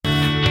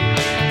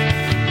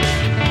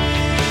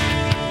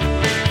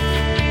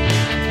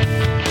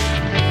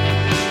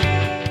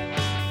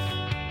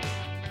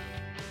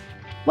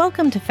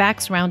Welcome to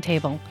Facts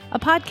Roundtable, a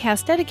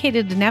podcast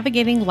dedicated to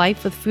navigating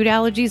life with food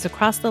allergies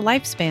across the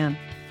lifespan.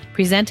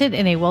 Presented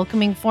in a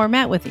welcoming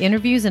format with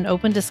interviews and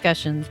open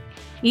discussions.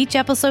 Each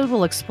episode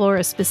will explore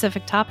a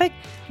specific topic,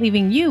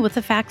 leaving you with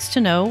the facts to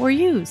know or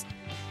use.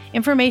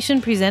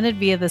 Information presented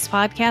via this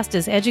podcast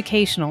is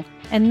educational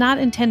and not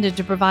intended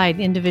to provide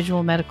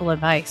individual medical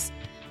advice.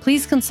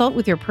 Please consult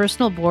with your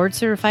personal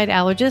board-certified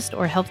allergist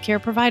or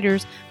healthcare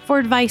providers for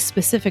advice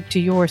specific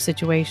to your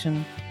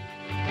situation.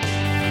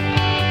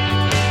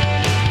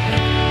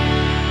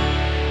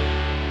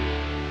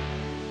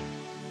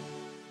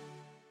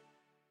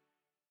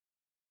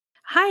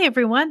 Hi,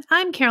 everyone.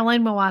 I'm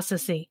Caroline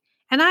Mawasasi,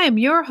 and I am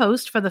your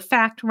host for the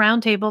Fact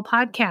Roundtable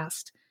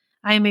podcast.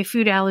 I am a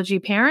food allergy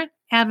parent,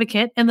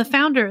 advocate, and the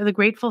founder of the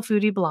Grateful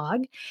Foodie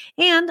blog,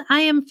 and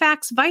I am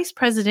FACT's Vice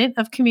President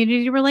of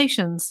Community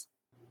Relations.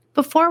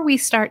 Before we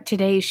start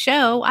today's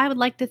show, I would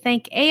like to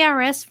thank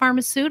ARS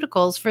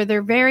Pharmaceuticals for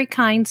their very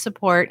kind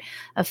support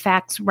of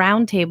FACT's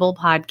Roundtable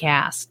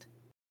podcast.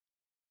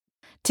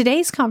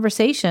 Today's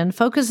conversation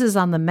focuses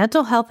on the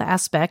mental health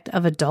aspect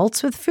of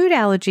adults with food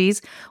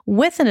allergies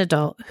with an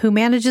adult who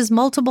manages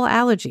multiple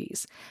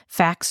allergies.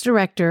 FACT's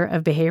Director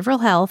of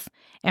Behavioral Health,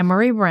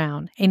 Emery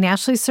Brown, a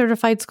nationally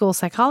certified school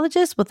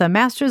psychologist with a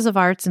Master's of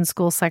Arts in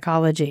School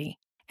Psychology.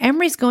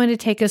 Emery's going to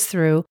take us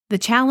through the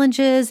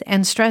challenges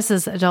and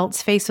stresses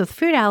adults face with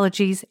food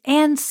allergies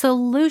and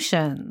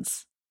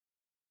solutions.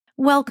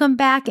 Welcome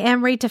back,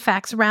 Emery, to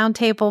Facts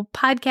Roundtable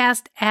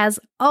podcast. As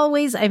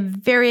always, I'm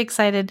very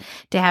excited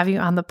to have you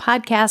on the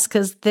podcast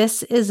because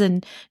this is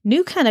a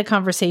new kind of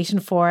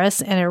conversation for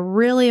us and a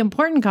really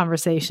important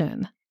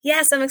conversation.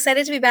 Yes, I'm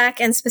excited to be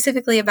back and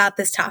specifically about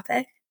this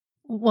topic.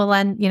 Well,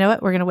 then, you know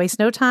what? We're going to waste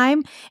no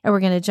time and we're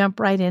going to jump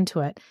right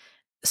into it.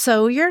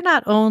 So you're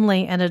not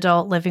only an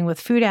adult living with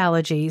food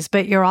allergies,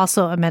 but you're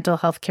also a mental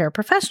health care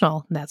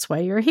professional. That's why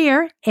you're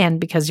here and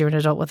because you're an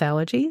adult with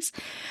allergies.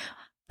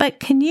 But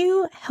can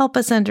you help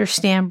us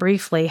understand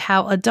briefly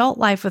how adult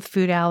life with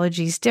food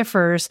allergies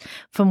differs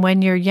from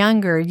when you're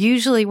younger?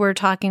 Usually we're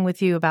talking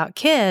with you about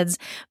kids,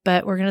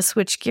 but we're going to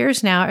switch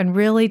gears now and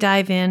really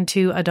dive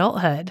into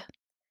adulthood.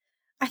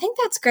 I think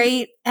that's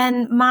great.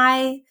 And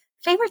my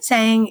favorite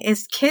saying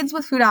is kids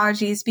with food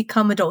allergies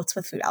become adults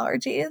with food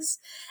allergies.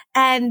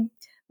 And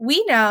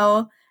we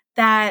know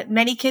that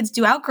many kids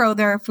do outgrow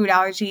their food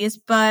allergies,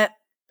 but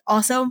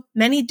also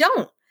many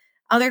don't.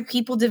 Other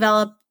people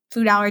develop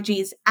food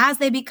allergies as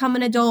they become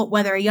an adult,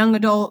 whether a young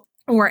adult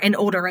or an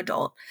older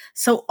adult.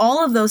 So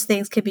all of those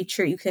things could be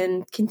true. You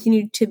can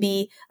continue to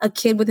be a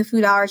kid with a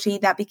food allergy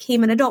that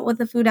became an adult with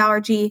a food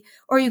allergy,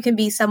 or you can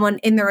be someone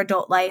in their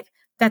adult life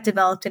that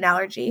developed an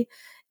allergy.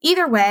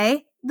 Either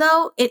way,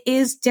 though, it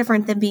is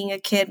different than being a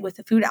kid with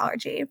a food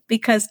allergy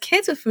because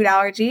kids with food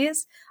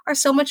allergies are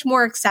so much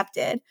more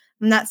accepted.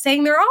 I'm not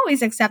saying they're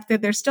always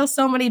accepted. There's still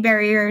so many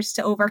barriers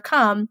to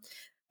overcome,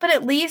 but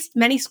at least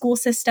many school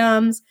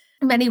systems,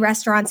 many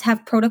restaurants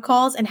have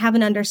protocols and have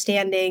an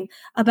understanding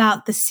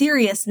about the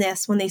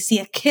seriousness when they see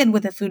a kid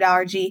with a food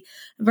allergy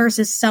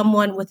versus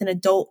someone with an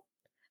adult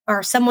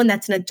or someone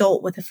that's an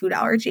adult with a food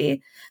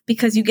allergy,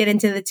 because you get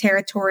into the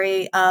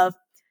territory of,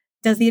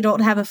 does the adult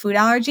have a food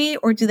allergy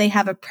or do they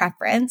have a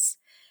preference?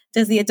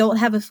 Does the adult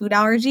have a food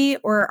allergy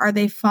or are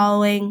they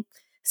following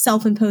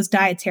self-imposed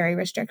dietary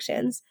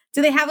restrictions?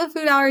 Do they have a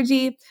food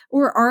allergy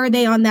or are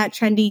they on that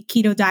trendy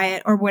keto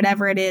diet or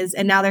whatever it is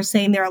and now they're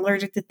saying they're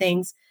allergic to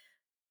things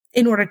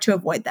in order to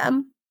avoid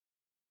them?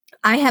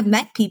 I have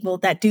met people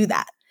that do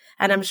that.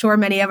 And I'm sure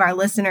many of our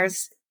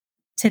listeners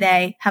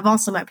today have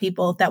also met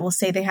people that will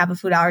say they have a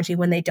food allergy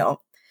when they don't.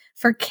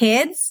 For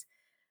kids,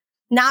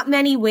 not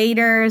many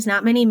waiters,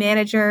 not many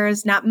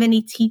managers, not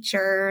many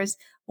teachers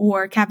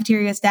or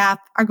cafeteria staff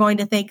are going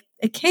to think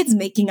a kid's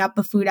making up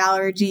a food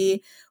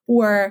allergy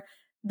or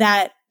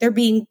that they're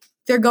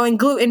going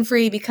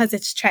gluten-free because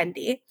it's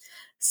trendy.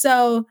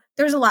 So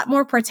there's a lot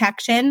more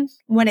protection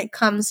when it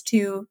comes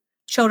to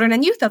children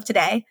and youth of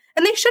today,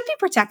 and they should be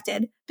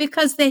protected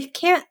because they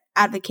can't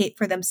advocate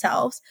for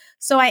themselves.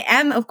 So I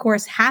am, of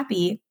course,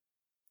 happy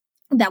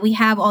that we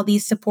have all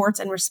these supports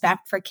and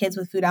respect for kids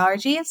with food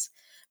allergies,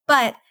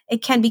 but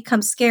it can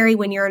become scary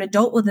when you're an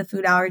adult with a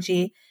food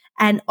allergy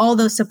and all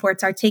those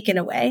supports are taken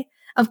away.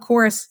 Of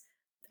course,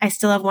 I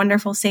still have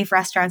wonderful, safe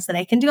restaurants that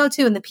I can go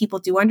to and the people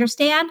do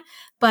understand,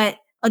 but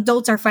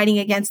adults are fighting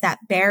against that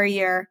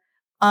barrier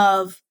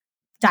of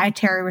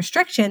dietary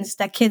restrictions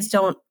that kids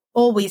don't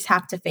always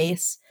have to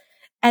face.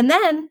 And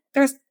then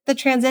there's the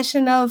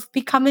transition of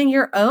becoming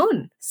your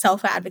own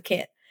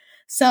self-advocate.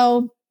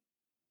 So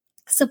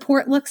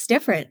support looks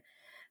different.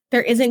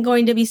 There isn't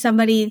going to be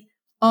somebody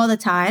all the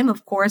time.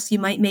 Of course, you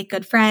might make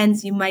good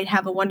friends. You might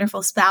have a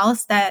wonderful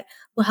spouse that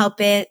will help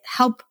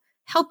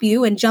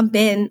you and jump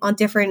in on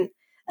different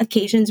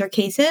occasions or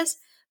cases.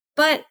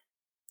 But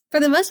for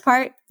the most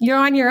part, you're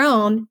on your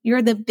own.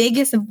 You're the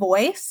biggest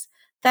voice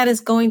that is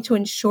going to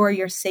ensure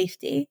your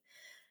safety.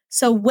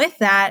 So with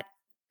that,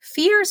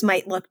 fears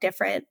might look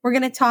different. We're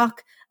going to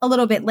talk a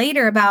little bit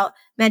later about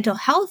mental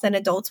health in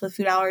adults with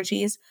food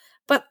allergies,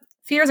 but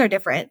fears are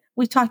different.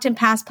 We've talked in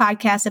past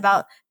podcasts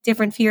about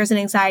different fears and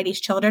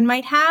anxieties children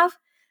might have.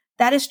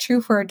 That is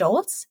true for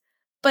adults,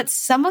 but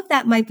some of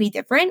that might be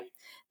different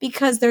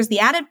because there's the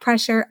added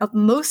pressure of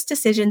most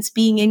decisions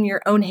being in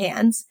your own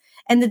hands,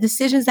 and the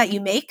decisions that you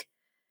make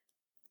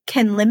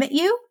can limit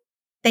you.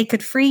 They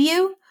could free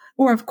you,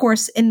 or of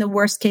course, in the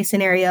worst case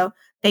scenario,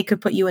 they could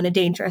put you in a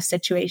dangerous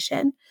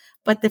situation.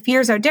 But the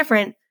fears are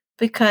different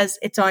because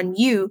it's on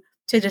you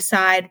to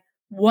decide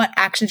what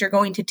actions you're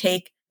going to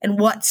take and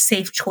what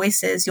safe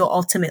choices you'll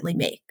ultimately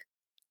make.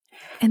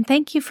 And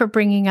thank you for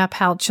bringing up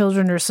how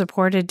children are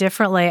supported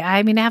differently.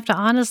 I mean, I have to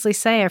honestly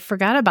say, I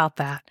forgot about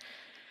that.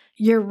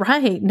 You're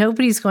right.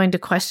 Nobody's going to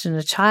question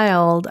a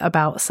child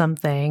about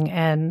something,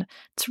 and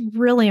it's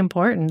really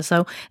important.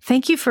 So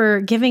thank you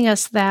for giving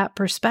us that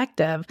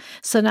perspective.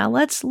 So now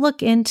let's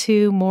look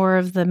into more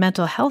of the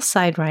mental health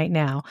side right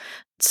now.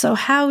 So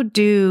how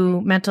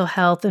do mental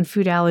health and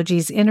food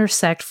allergies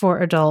intersect for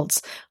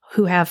adults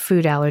who have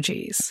food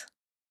allergies?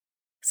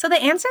 So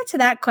the answer to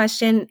that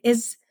question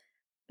is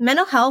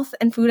mental health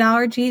and food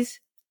allergies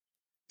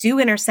do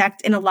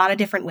intersect in a lot of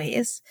different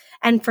ways.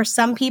 And for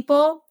some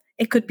people,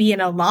 it could be in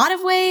a lot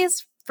of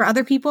ways. For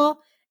other people,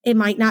 it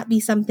might not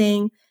be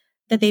something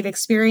that they've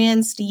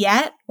experienced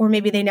yet, or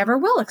maybe they never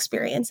will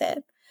experience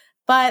it.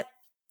 But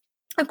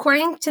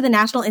according to the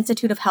National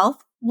Institute of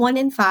Health, 1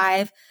 in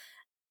 5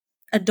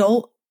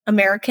 adult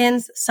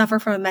Americans suffer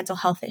from a mental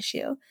health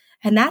issue,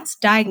 and that's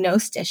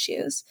diagnosed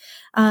issues.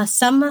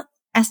 Some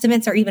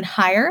estimates are even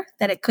higher,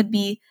 that it could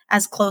be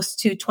as close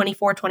to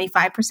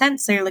 24-25%.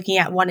 So you're looking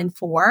at 1 in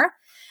 4.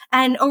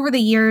 And over the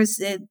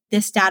years,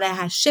 this data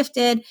has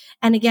shifted.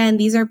 And again,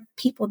 these are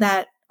people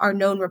that are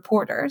known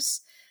reporters.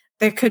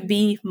 There could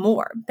be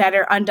more that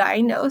are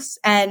undiagnosed.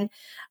 And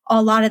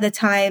a lot of the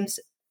times,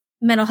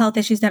 mental health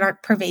issues that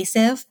aren't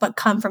pervasive but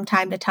come from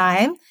time to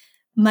time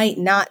might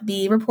not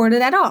be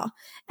reported at all.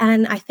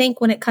 And I think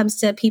when it comes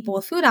to people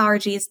with food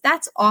allergies,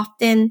 that's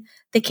often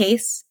the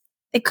case.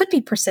 It could be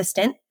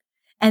persistent.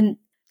 And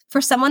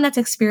for someone that's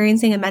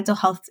experiencing a mental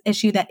health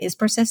issue that is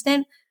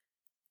persistent,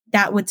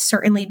 that would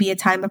certainly be a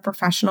time a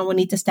professional would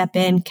need to step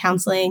in,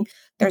 counseling,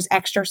 there's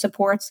extra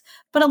supports.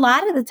 But a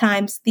lot of the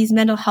times, these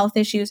mental health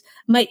issues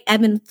might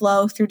ebb and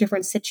flow through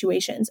different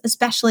situations,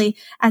 especially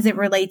as it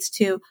relates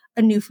to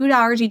a new food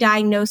allergy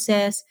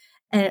diagnosis,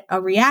 a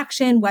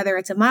reaction, whether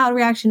it's a mild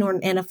reaction or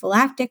an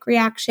anaphylactic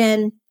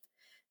reaction.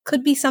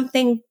 Could be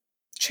something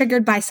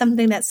triggered by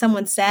something that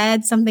someone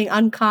said, something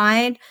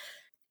unkind.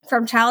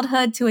 From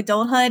childhood to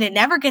adulthood, it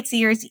never gets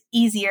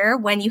easier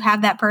when you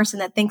have that person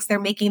that thinks they're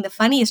making the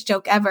funniest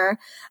joke ever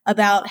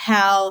about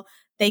how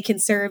they can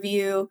serve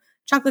you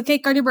chocolate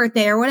cake on your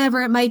birthday or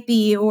whatever it might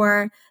be.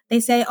 Or they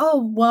say,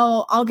 oh,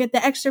 well, I'll get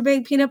the extra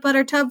big peanut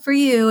butter tub for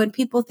you. And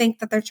people think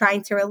that they're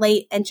trying to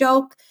relate and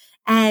joke.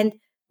 And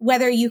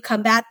whether you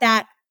combat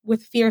that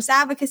with fierce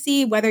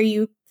advocacy, whether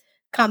you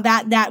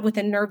combat that with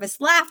a nervous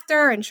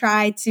laughter and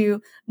try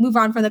to move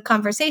on from the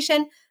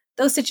conversation,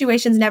 those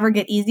situations never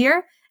get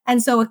easier.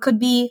 And so it could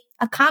be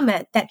a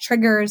comment that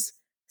triggers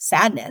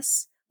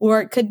sadness, or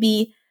it could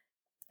be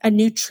a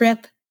new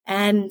trip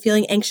and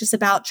feeling anxious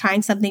about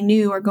trying something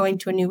new or going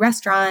to a new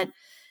restaurant.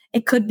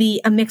 It could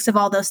be a mix of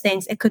all those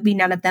things. It could be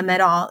none of them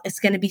at all. It's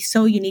going to be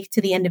so unique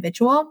to the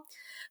individual.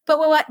 But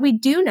what we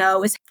do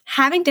know is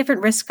having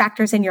different risk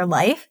factors in your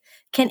life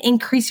can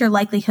increase your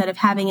likelihood of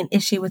having an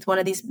issue with one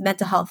of these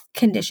mental health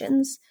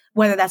conditions,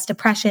 whether that's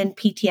depression,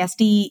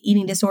 PTSD,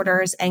 eating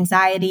disorders,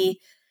 anxiety,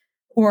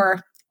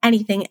 or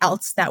anything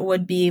else that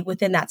would be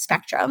within that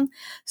spectrum.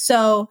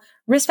 So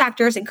risk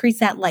factors increase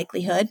that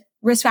likelihood.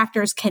 Risk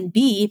factors can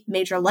be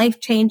major life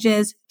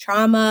changes,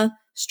 trauma,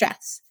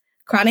 stress.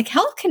 Chronic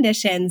health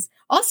conditions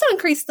also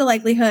increase the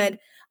likelihood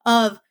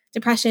of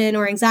depression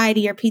or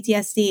anxiety or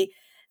PTSD.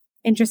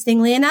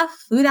 Interestingly enough,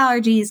 food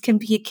allergies can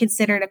be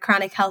considered a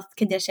chronic health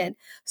condition.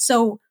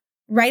 So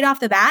right off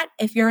the bat,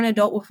 if you're an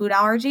adult with food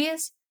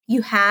allergies,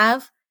 you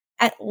have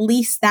at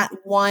least that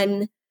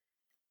one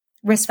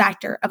risk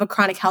factor of a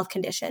chronic health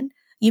condition.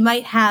 You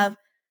might have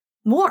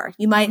more.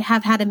 You might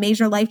have had a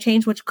major life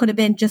change, which could have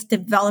been just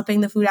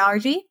developing the food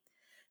allergy,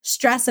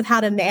 stress of how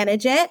to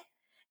manage it,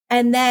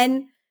 and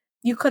then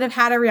you could have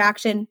had a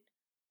reaction,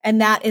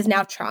 and that is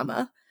now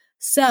trauma.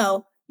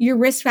 So your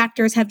risk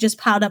factors have just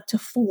piled up to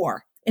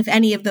 4, if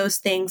any of those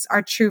things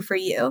are true for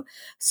you.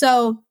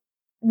 So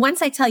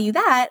once I tell you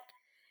that,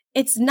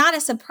 it's not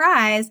a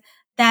surprise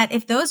that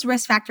if those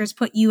risk factors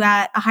put you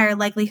at a higher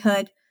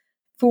likelihood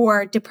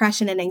for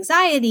depression and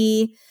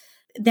anxiety,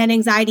 then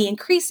anxiety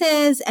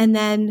increases, and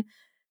then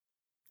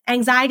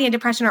anxiety and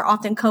depression are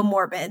often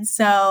comorbid.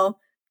 So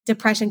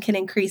depression can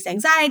increase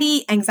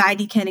anxiety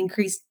can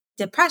increase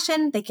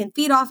depression, they can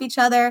feed off each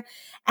other,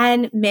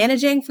 and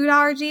managing food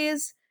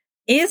allergies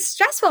is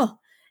stressful.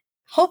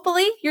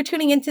 Hopefully you're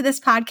tuning into this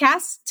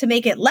podcast to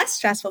make it less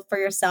stressful for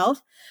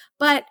yourself,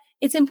 but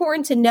it's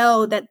important to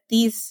know that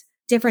these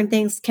different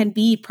things can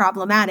be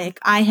problematic.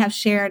 I have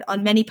shared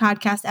on many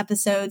podcast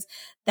episodes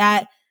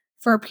that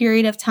for a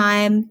period of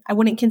time, I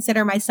wouldn't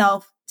consider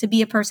myself to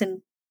be a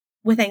person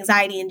with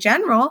anxiety in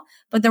general,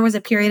 but there was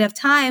a period of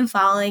time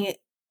following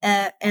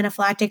an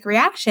anaphylactic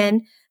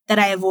reaction that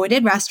I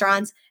avoided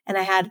restaurants, and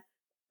I had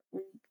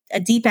a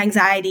deep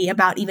anxiety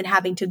about even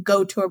having to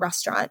go to a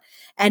restaurant.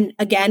 And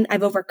again,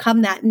 I've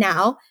overcome that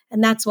now.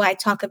 And that's why I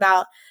talk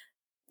about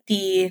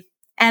the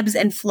ebbs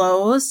and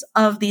flows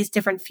of these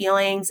different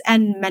feelings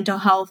and mental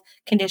health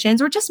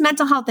conditions, or just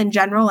mental health in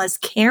general, as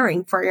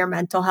caring for your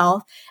mental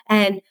health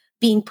and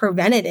being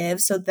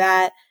preventative so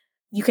that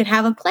you can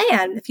have a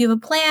plan. If you have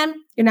a plan,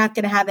 you're not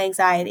going to have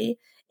anxiety.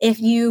 If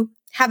you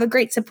have a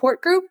great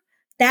support group,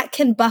 that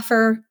can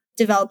buffer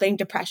developing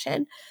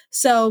depression.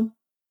 So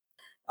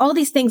all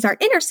these things are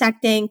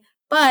intersecting,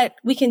 but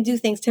we can do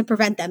things to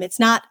prevent them. It's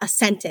not a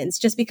sentence.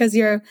 Just because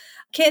you're a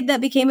kid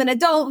that became an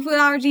adult with food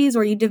allergies,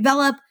 or you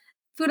develop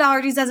food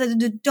allergies as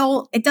an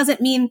adult, it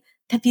doesn't mean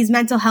that these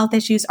mental health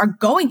issues are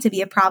going to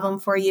be a problem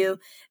for you,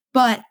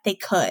 but they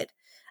could.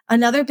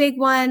 Another big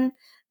one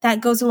that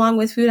goes along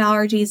with food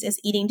allergies is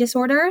eating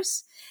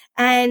disorders.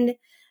 And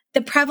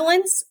the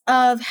prevalence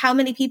of how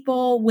many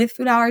people with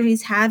food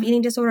allergies have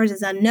eating disorders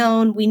is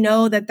unknown. We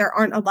know that there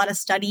aren't a lot of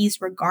studies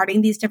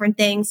regarding these different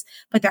things,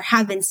 but there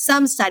have been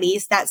some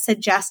studies that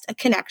suggest a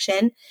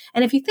connection.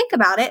 And if you think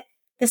about it,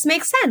 this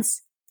makes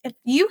sense. If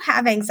you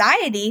have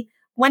anxiety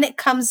when it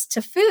comes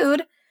to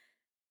food,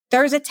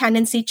 there's a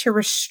tendency to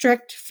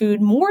restrict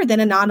food more than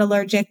a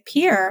non-allergic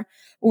peer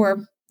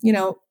or,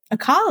 a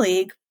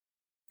colleague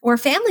or a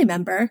family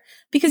member,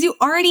 because you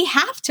already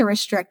have to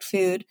restrict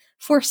food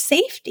for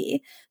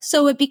safety.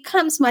 So it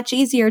becomes much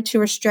easier to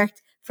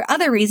restrict for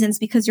other reasons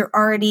because you're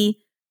already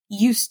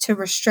used to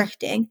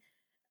restricting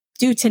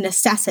due to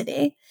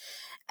necessity.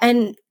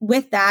 And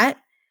with that,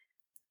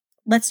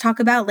 let's talk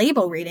about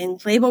label reading.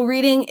 Label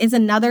reading is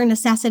another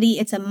necessity.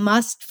 It's a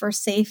must for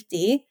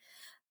safety.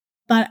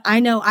 But I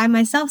know I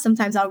myself,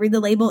 sometimes I'll read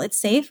the label, it's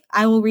safe.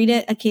 I will read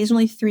it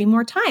occasionally 3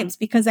 more times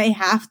because I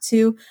have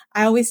to,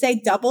 I always say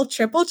double,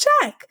 triple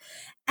check.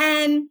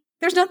 And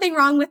there's nothing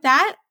wrong with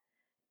that.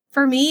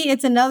 For me,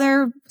 it's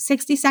another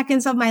 60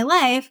 seconds of my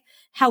life.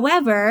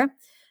 However,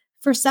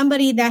 for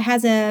somebody that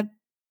has a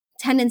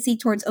tendency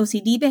towards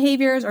OCD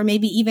behaviors, or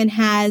maybe even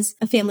has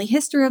a family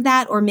history of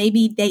that, or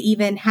maybe they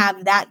even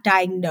have that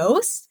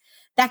diagnosed,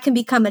 that can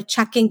become a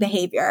checking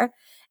behavior.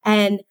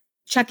 And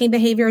checking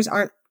behaviors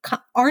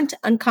aren't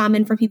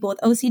uncommon for people with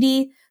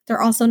OCD.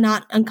 They're also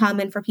not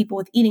uncommon for people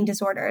with eating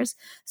disorders.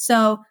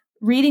 So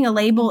reading a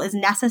label is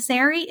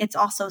necessary. It's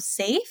also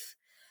safe.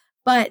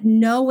 But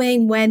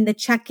knowing when the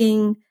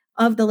checking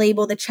of the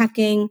label, the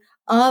checking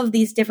of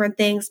these different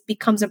things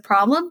becomes a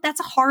problem, that's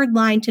a hard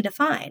line to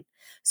define.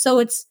 So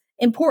it's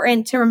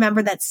important to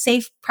remember that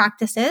safe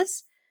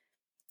practices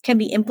can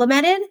be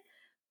implemented,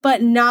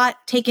 but not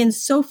taken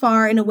so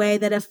far in a way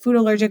that a food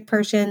allergic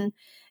person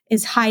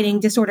is hiding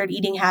disordered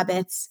eating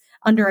habits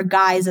under a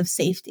guise of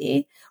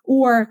safety,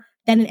 or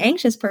that an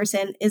anxious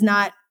person is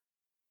not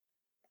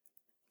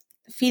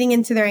feeding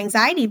into their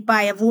anxiety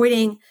by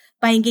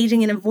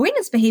engaging in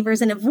avoidance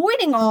behaviors and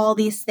avoiding all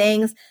these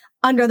things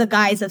under the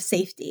guise of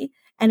safety.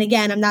 And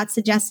again, I'm not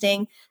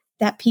suggesting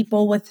that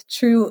people with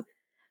true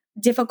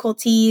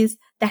difficulties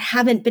that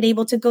haven't been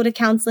able to go to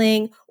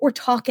counseling or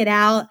talk it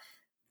out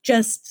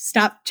just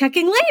stop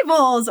checking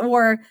labels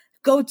or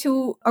go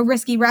to a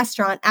risky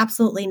restaurant.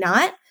 Absolutely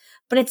not.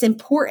 But it's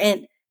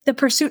important. The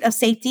pursuit of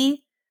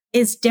safety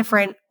is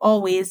different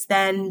always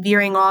than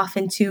veering off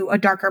into a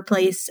darker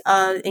place,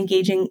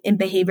 engaging in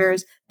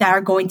behaviors that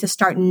are going to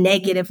start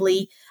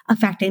negatively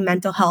affecting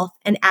mental health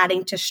and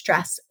adding to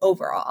stress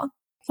overall.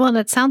 Well, and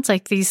it sounds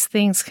like these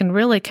things can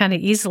really kind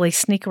of easily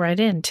sneak right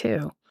in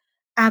too.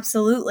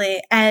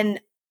 Absolutely.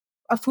 And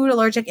a food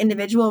allergic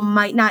individual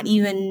might not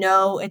even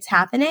know it's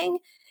happening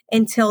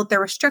until they're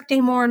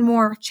restricting more and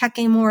more,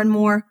 checking more and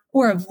more,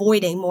 or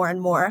avoiding more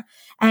and more.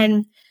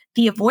 And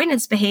the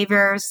avoidance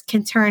behaviors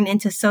can turn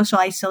into social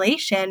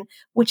isolation,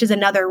 which is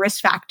another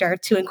risk factor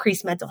to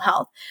increase mental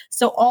health.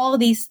 So all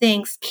of these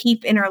things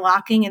keep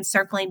interlocking and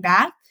circling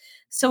back.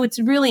 So it's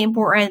really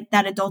important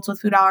that adults with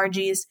food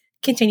allergies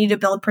continue to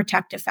build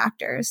protective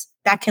factors.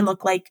 That can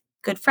look like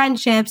good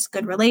friendships,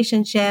 good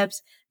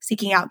relationships,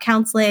 seeking out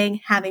counseling,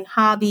 having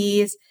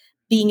hobbies,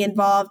 being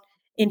involved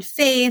in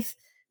faith,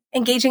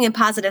 engaging in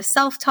positive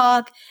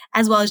self-talk,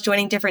 as well as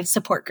joining different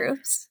support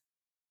groups.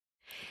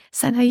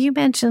 So now you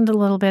mentioned a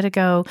little bit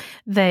ago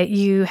that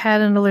you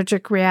had an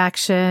allergic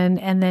reaction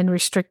and then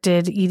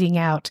restricted eating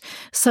out.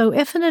 So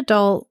if an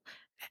adult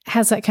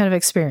has that kind of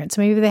experience,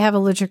 maybe they have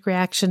allergic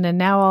reaction and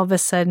now all of a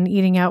sudden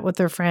eating out with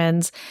their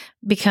friends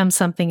becomes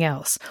something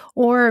else.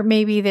 Or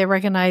maybe they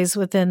recognize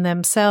within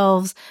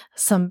themselves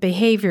some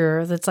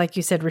behavior that's, like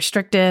you said,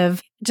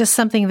 restrictive, just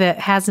something that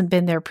hasn't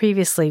been there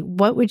previously.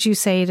 What would you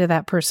say to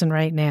that person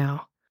right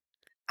now?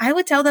 I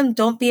would tell them,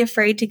 don't be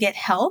afraid to get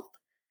help.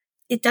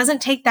 It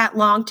doesn't take that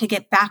long to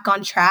get back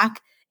on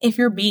track if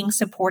you're being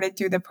supported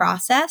through the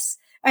process.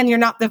 And you're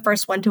not the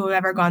first one to have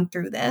ever gone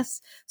through this.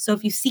 So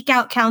if you seek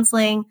out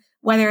counseling,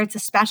 whether it's a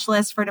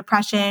specialist for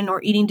depression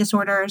or eating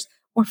disorders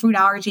or food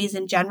allergies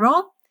in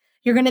general,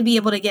 you're going to be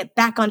able to get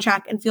back on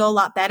track and feel a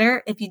lot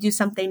better if you do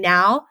something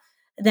now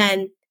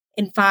than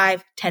in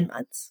 5-10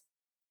 months.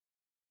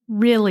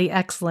 Really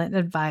excellent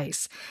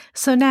advice.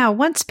 So now,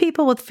 once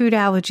people with food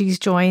allergies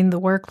join the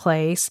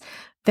workplace,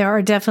 there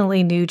are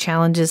definitely new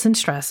challenges and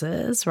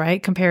stresses,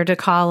 right? Compared to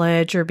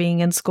college or being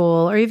in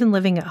school or even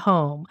living at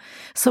home.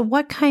 So,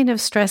 what kind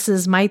of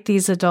stresses might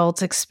these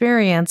adults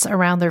experience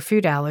around their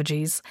food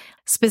allergies,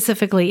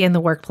 specifically in the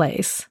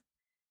workplace?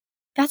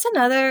 That's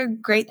another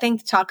great thing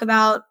to talk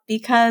about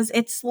because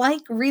it's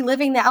like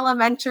reliving the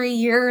elementary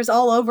years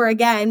all over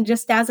again,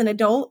 just as an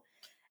adult.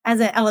 As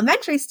an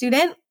elementary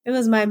student, it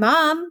was my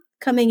mom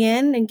coming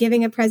in and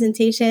giving a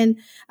presentation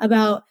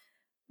about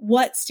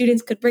what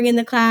students could bring in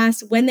the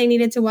class, when they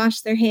needed to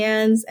wash their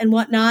hands and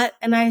whatnot.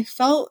 And I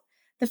felt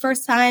the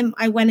first time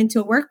I went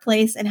into a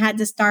workplace and had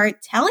to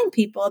start telling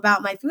people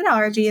about my food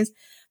allergies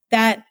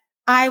that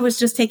I was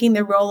just taking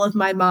the role of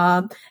my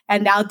mom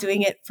and now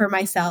doing it for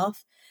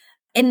myself.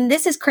 And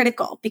this is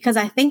critical because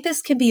I think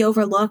this can be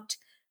overlooked.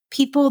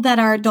 People that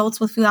are adults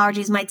with food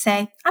allergies might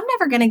say, I'm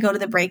never going to go to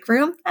the break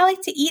room. I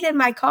like to eat in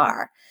my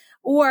car.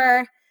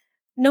 Or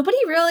nobody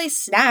really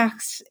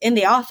snacks in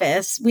the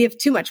office. We have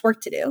too much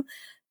work to do.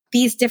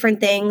 These different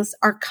things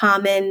are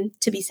common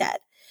to be said.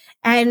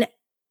 And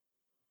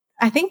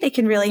I think they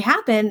can really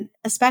happen,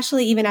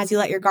 especially even as you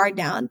let your guard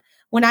down.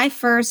 When I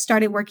first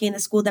started working in the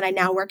school that I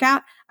now work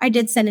at, I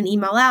did send an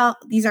email out.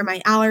 These are my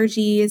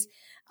allergies.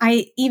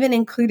 I even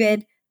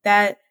included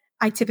that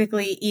I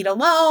typically eat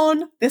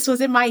alone. This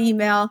was in my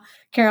email,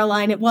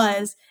 Caroline, it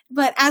was.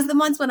 But as the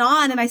months went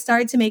on and I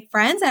started to make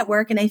friends at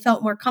work and I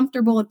felt more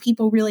comfortable and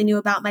people really knew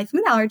about my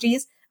food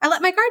allergies, I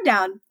let my guard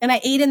down and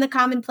I ate in the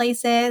common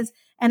places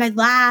and I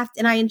laughed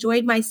and I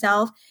enjoyed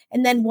myself.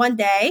 And then one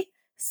day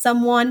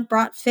someone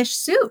brought fish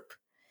soup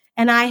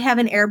and I have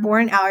an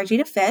airborne allergy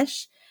to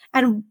fish.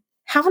 And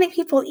how many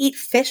people eat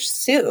fish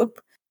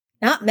soup?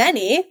 Not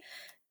many.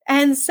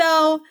 And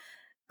so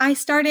I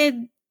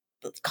started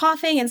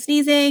coughing and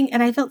sneezing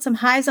and I felt some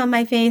hives on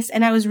my face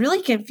and I was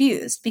really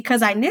confused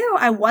because I knew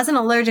I wasn't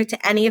allergic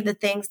to any of the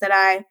things that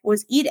I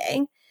was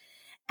eating.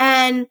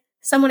 And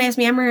someone asked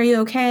me, Emma, are you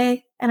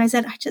okay? And I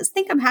said, I just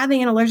think I'm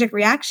having an allergic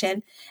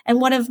reaction.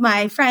 And one of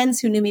my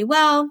friends who knew me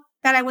well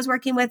that I was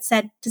working with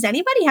said, does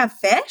anybody have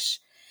fish?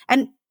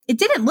 And it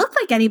didn't look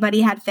like anybody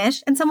had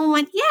fish. And someone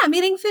went, yeah, I'm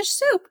eating fish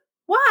soup.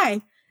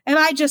 Why? And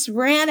I just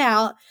ran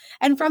out.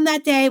 And from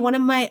that day, one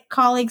of my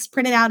colleagues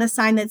printed out a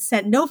sign that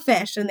said no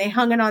fish and they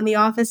hung it on the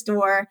office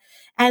door.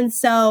 And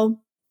so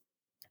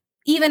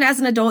even as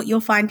an adult, you'll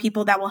find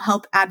people that will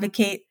help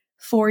advocate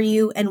for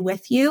you and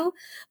with you.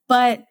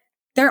 But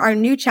there are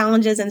new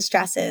challenges and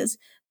stresses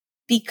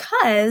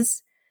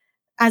because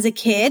as a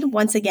kid,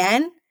 once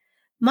again,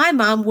 my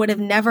mom would have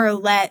never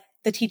let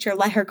the teacher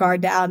let her guard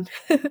down.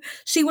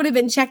 She would have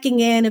been checking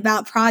in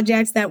about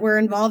projects that were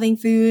involving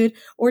food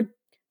or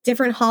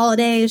different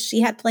holidays.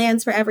 She had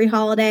plans for every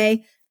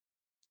holiday.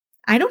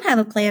 I don't have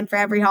a plan for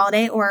every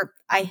holiday, or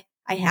I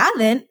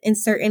haven't in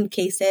certain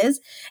cases.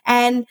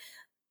 And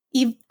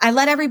I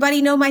let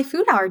everybody know my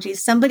food allergies.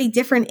 Somebody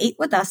different ate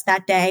with us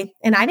that day.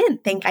 And I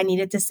didn't think I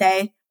needed to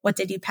say, what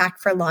did you pack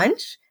for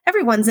lunch?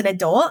 Everyone's an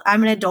adult.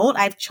 I'm an adult.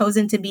 I've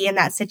chosen to be in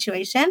that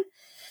situation.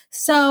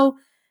 So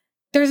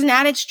there's an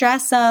added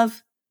stress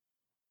of,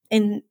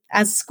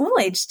 as a school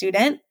age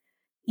student,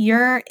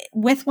 you're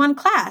with one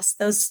class.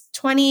 Those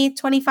 20,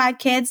 25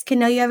 kids can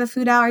know you have a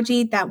food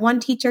allergy. That one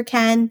teacher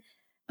can.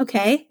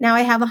 Okay, now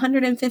I have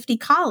 150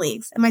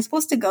 colleagues. Am I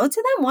supposed to go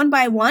to them one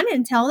by one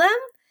and tell them?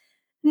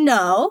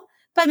 No,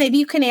 but maybe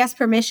you can ask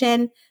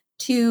permission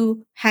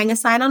to hang a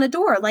sign on a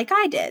door like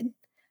I did.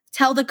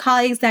 Tell the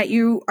colleagues that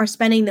you are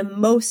spending the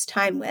most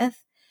time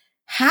with.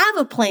 Have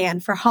a plan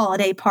for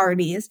holiday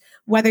parties,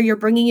 whether you're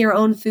bringing your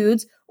own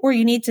foods or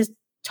you need to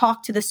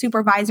talk to the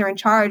supervisor in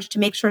charge to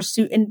make sure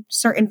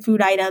certain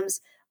food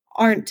items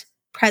aren't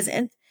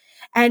present.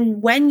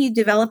 And when you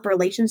develop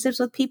relationships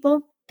with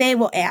people, they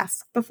will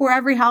ask. Before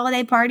every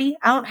holiday party,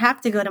 I don't have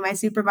to go to my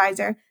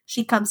supervisor.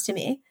 She comes to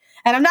me.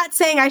 And I'm not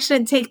saying I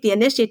shouldn't take the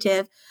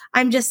initiative.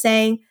 I'm just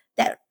saying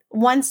that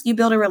once you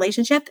build a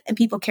relationship and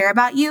people care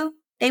about you,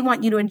 they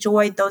want you to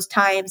enjoy those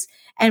times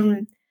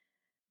and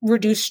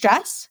reduce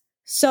stress.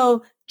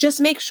 So just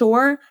make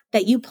sure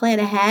that you plan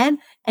ahead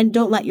and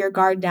don't let your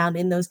guard down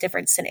in those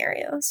different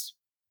scenarios.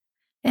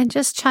 And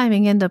just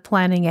chiming into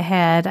planning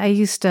ahead, I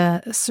used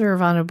to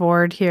serve on a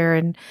board here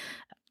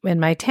in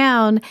my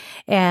town,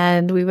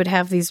 and we would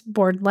have these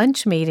board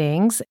lunch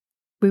meetings.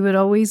 We would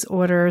always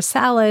order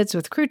salads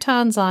with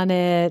croutons on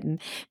it and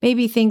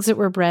maybe things that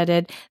were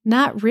breaded,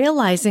 not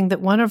realizing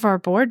that one of our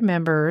board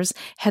members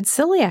had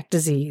celiac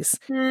disease.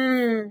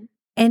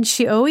 And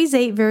she always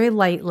ate very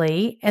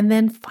lightly. And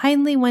then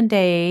finally one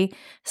day,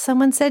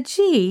 someone said,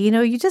 gee,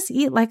 you just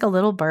eat like a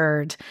little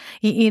bird.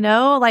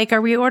 Like,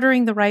 are we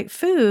ordering the right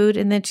food?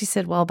 And then she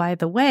said, well, by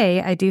the way,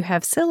 I do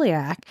have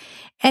celiac.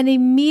 And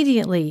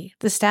immediately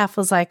the staff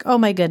was like, oh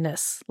my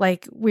goodness,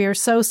 like, we are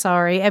so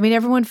sorry. I mean,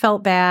 everyone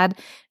felt bad.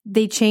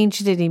 They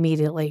changed it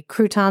immediately.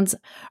 Croutons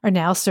are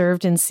now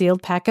served in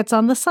sealed packets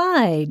on the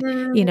side.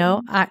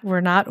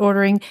 We're not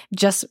ordering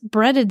just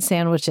breaded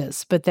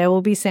sandwiches, but there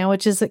will be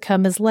sandwiches that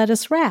come as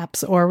lettuce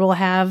wraps, or we'll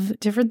have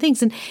different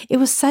things. And it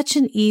was such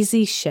an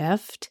easy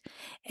shift.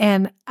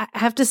 And I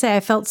have to say,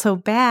 I felt so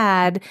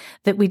bad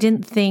that we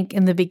didn't think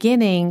in the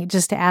beginning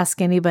just to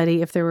ask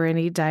anybody if there were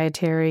any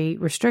dietary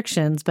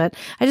restrictions. But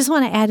I just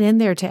want to add in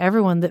there to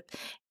everyone that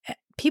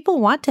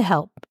people want to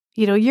help.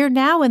 You're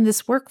now in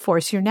this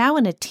workforce. You're now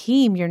in a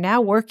team. You're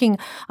now working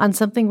on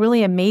something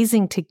really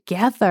amazing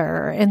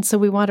together. And so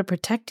we want to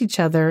protect each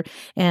other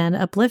and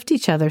uplift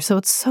each other. So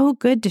it's so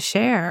good to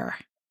share.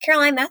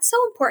 Caroline, that's so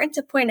important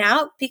to point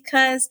out,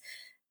 because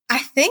I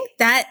think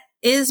that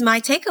is my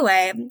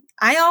takeaway.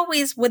 I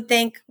always would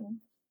think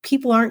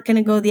people aren't going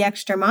to go the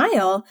extra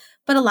mile,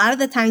 but a lot of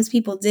the times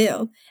people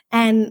do.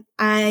 And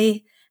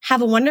I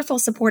have a wonderful,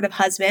 supportive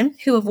husband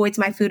who avoids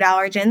my food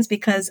allergens,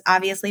 because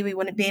obviously we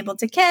wouldn't be able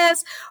to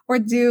kiss or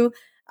do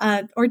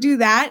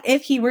that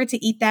if he were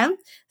to eat them.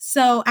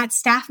 So at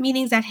staff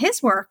meetings at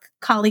his work,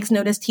 colleagues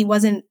noticed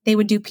they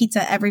would do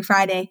pizza every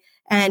Friday,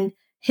 and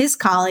his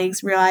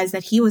colleagues realized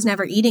that he was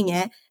never eating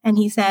it. And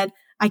he said,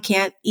 I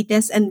can't eat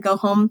this and go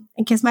home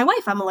and kiss my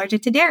wife. I'm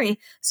allergic to dairy.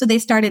 So they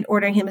started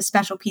ordering him a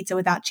special pizza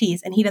without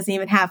cheese, and he doesn't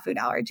even have food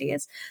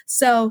allergies.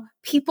 So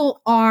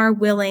people are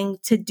willing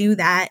to do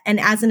that. And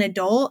as an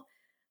adult,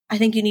 I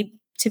think you need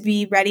to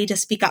be ready to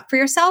speak up for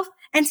yourself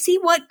and see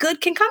what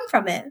good can come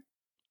from it.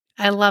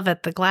 I love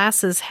it. The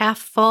glass is half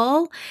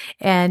full,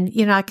 and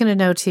you're not going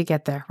to know till you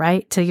get there,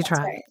 right? Till you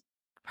try. Right.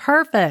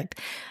 Perfect.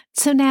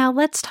 So now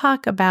let's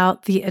talk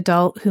about the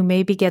adult who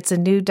maybe gets a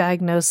new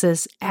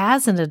diagnosis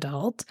as an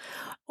adult,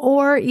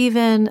 or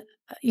even,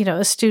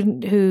 a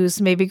student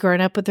who's maybe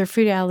grown up with their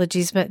food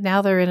allergies, but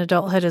now they're in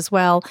adulthood as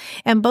well.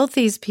 And both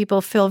these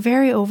people feel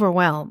very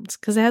overwhelmed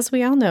because, as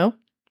we all know,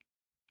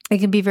 it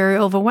can be very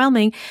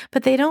overwhelming,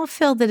 but they don't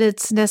feel that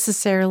it's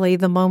necessarily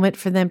the moment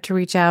for them to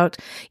reach out,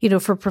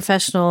 for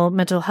professional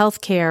mental health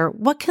care.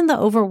 What can the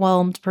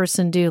overwhelmed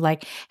person do?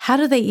 Like, how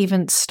do they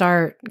even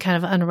start kind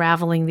of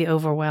unraveling the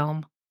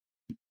overwhelm?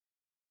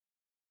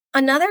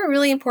 Another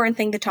really important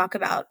thing to talk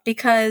about,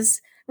 because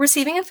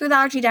receiving a food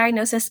allergy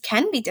diagnosis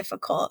can be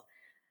difficult.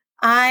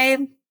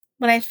 When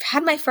I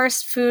had my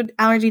first food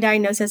allergy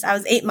diagnosis, I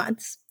was 8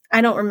 months.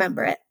 I don't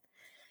remember it.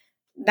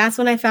 That's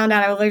when I found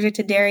out I was allergic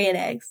to dairy and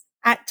eggs.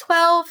 At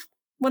 12,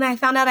 when I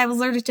found out I was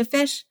allergic to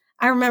fish,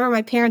 I remember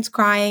my parents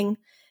crying,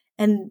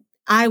 and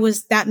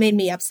that made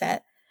me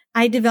upset.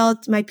 I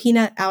developed my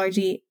peanut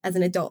allergy as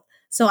an adult.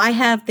 So I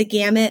have the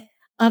gamut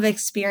of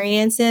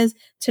experiences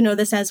to know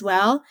this as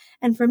well.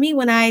 And for me,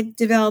 when I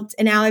developed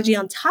an allergy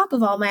on top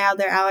of all my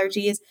other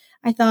allergies,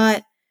 I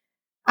thought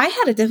I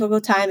had a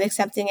difficult time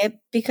accepting it,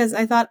 because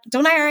I thought,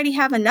 don't I already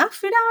have enough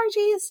food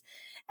allergies?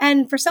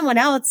 And for someone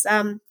else,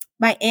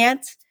 my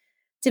aunt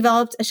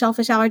developed a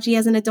shellfish allergy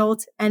as an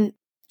adult, and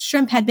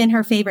shrimp had been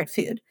her favorite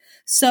food.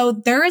 So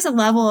there is a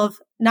level of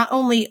not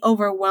only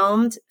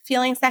overwhelmed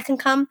feelings that can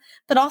come,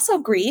 but also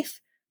grief,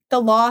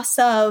 the loss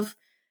of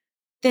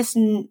this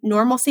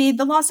normalcy,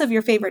 the loss of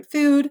your favorite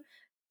food.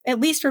 At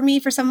least for me,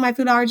 for some of my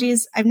food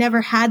allergies, I've never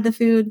had the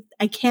food.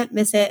 I can't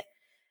miss it.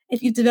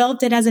 If you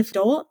developed it as an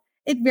adult,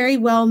 it very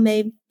well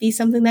may be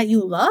something that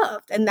you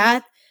loved. And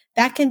that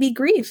can be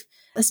grief,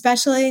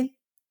 especially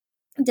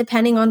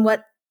depending on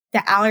what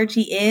the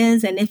allergy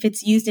is and if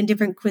it's used in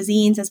different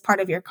cuisines as part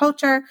of your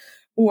culture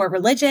or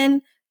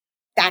religion.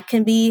 That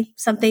can be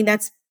something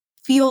that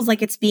feels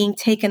like it's being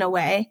taken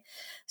away.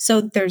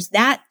 So there's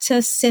that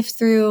to sift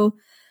through.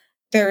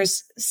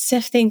 There's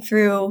sifting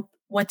through,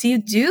 what do you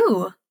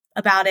do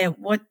about it?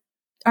 What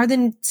are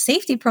the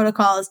safety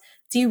protocols?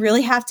 Do you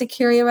really have to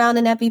carry around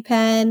an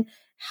EpiPen?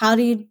 How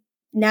do you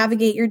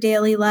navigate your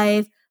daily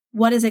life?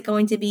 What is it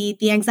going to be?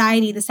 The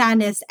anxiety, the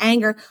sadness,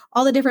 anger,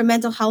 all the different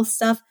mental health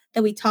stuff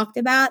that we talked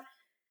about.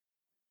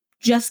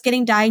 Just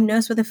getting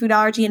diagnosed with a food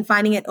allergy and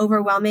finding it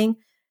overwhelming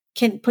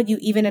can put you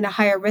even in a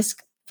higher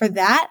risk for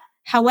that.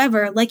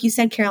 However, like you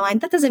said, Caroline,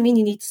 that doesn't mean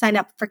you need to sign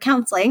up for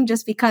counseling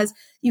just because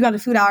you got a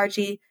food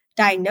allergy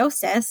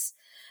diagnosis.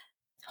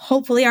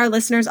 Hopefully our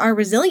listeners are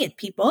resilient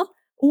people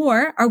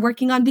or are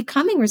working on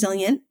becoming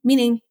resilient,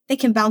 meaning they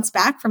can bounce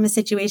back from a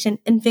situation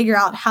and figure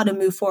out how to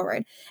move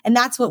forward. And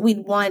that's what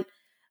we'd want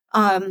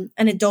an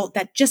adult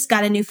that just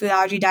got a new food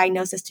allergy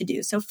diagnosis to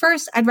do. So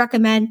first, I'd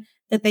recommend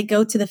that they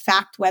go to the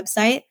FACT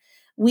website.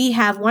 We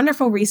have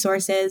wonderful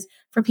resources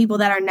for people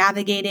that are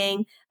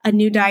navigating a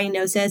new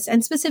diagnosis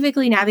and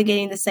specifically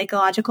navigating the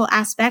psychological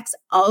aspects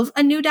of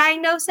a new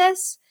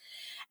diagnosis.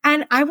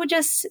 And I would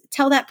just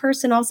tell that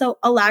person also,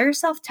 allow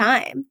yourself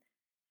time.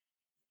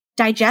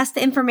 Digest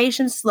the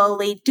information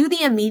slowly. Do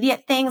the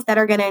immediate things that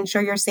are going to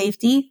ensure your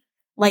safety,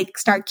 like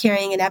start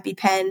carrying an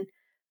EpiPen,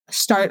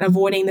 start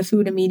avoiding the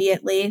food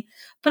immediately.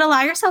 But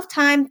allow yourself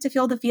time to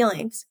feel the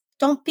feelings.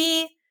 Don't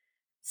be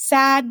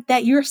sad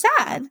that you're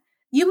sad.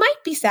 You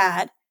might be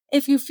sad.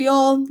 If you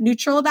feel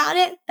neutral about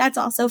it, that's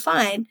also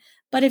fine.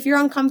 But if you're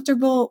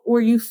uncomfortable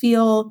or you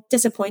feel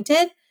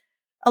disappointed,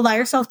 allow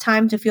yourself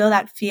time to feel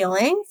that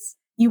feelings.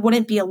 You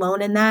wouldn't be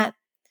alone in that.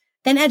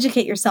 Then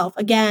educate yourself.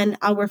 Again,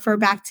 I'll refer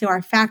back to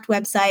our FACT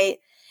website,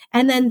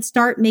 and then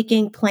start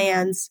making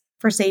plans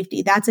for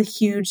safety. That's a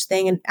huge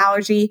thing. An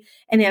allergy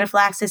and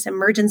anaphylaxis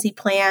emergency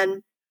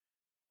plan.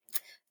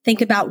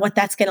 Think about what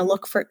that's going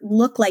to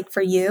look like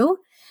for you.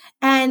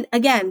 And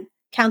again,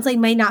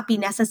 counseling may not be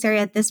necessary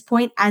at this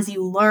point as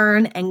you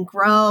learn and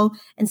grow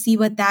and see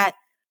what that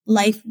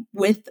life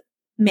with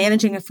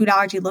managing a food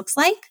allergy looks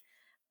like.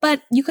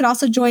 But you could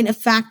also join a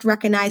FACT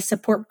recognized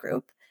support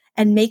group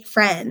and make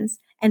friends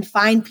and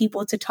find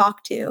people to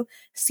talk to,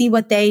 see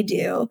what they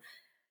do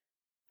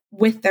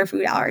with their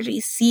food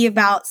allergies, see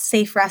about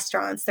safe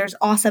restaurants. There's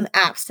awesome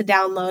apps to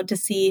download to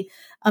see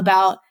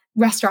about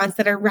restaurants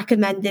that are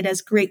recommended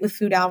as great with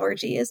food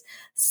allergies.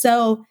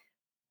 So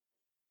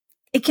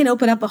it can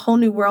open up a whole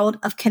new world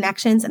of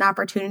connections and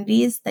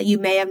opportunities that you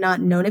may have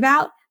not known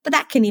about, but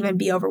that can even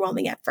be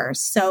overwhelming at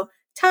first. So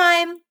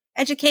time,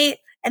 educate,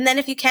 and then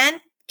if you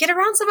can, get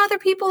around some other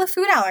people with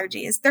food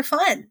allergies. They're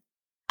fun.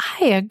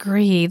 I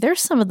agree. They're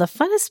some of the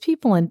funnest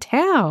people in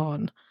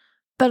town.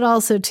 But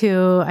also,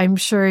 too, I'm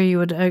sure you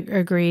would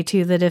agree,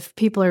 too, that if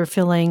people are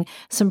feeling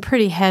some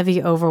pretty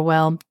heavy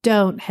overwhelm,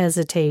 don't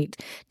hesitate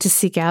to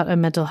seek out a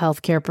mental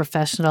health care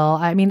professional.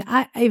 I mean,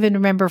 I even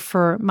remember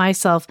for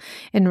myself,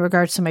 in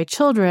regards to my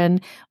children,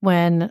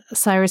 when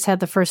Cyrus had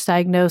the first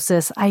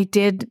diagnosis, I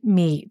did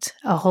meet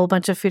a whole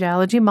bunch of food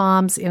allergy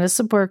moms in a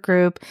support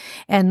group.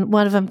 And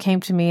one of them came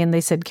to me and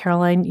they said,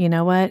 Caroline, you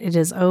know what? It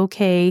is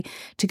okay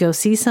to go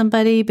see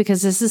somebody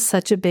because this is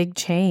such a big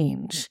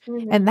change.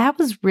 Mm-hmm. And that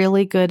was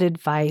really good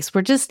advice.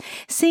 We're just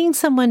seeing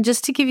someone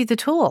just to give you the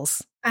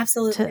tools.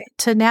 Absolutely.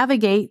 To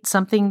navigate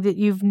something that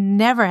you've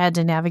never had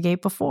to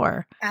navigate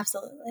before.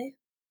 Absolutely.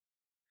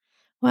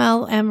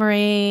 Well,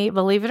 Emery,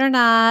 believe it or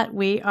not,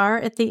 we are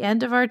at the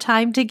end of our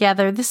time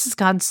together. This has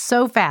gone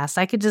so fast.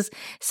 I could just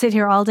sit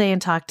here all day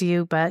and talk to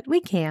you, but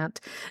we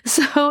can't.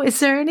 So is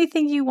there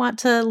anything you want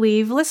to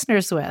leave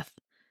listeners with?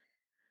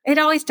 It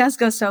always does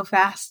go so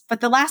fast.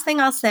 But the last thing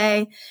I'll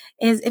say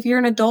is if you're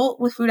an adult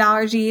with food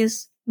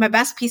allergies, my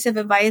best piece of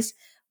advice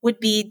would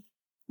be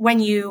when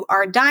you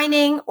are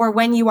dining or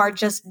when you are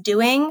just do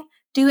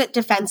it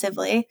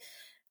defensively.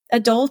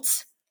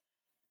 Adults,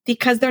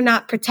 because they're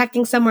not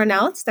protecting someone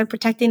else, they're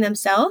protecting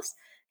themselves,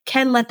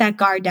 can let that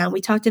guard down. We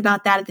talked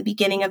about that at the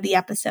beginning of the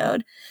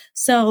episode.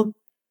 So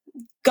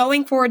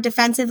going forward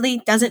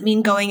defensively doesn't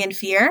mean going in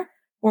fear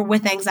or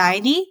with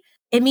anxiety.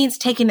 It means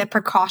taking the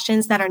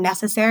precautions that are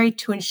necessary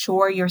to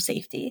ensure your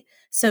safety.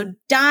 So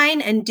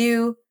dine and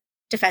do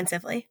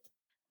defensively.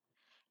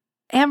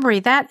 Emery,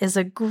 that is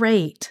a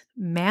great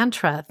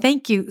mantra.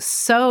 Thank you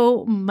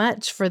so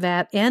much for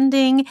that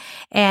ending.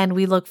 And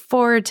we look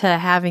forward to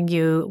having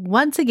you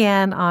once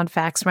again on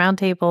Facts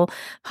Roundtable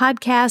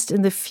podcast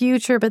in the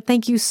future. But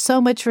thank you so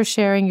much for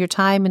sharing your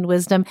time and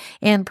wisdom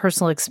and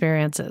personal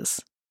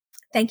experiences.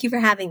 Thank you for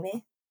having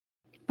me.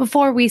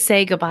 Before we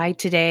say goodbye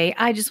today,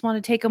 I just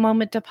want to take a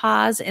moment to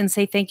pause and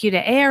say thank you to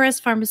ARS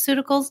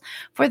Pharmaceuticals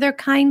for their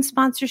kind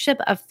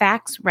sponsorship of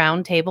Facts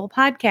Roundtable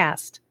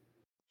podcast.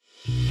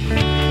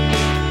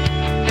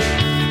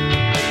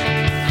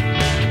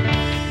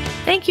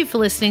 Thank you for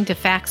listening to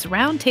Facts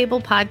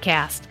Roundtable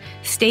podcast.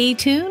 Stay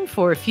tuned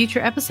for future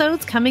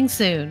episodes coming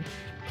soon.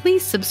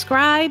 Please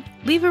subscribe,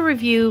 leave a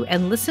review,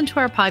 and listen to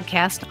our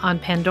podcast on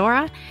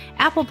Pandora,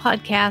 Apple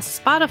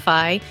Podcasts,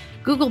 Spotify,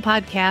 Google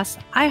Podcasts,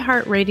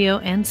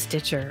 iHeartRadio, and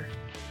Stitcher.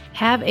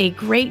 Have a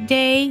great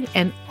day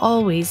and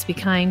always be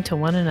kind to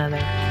one another.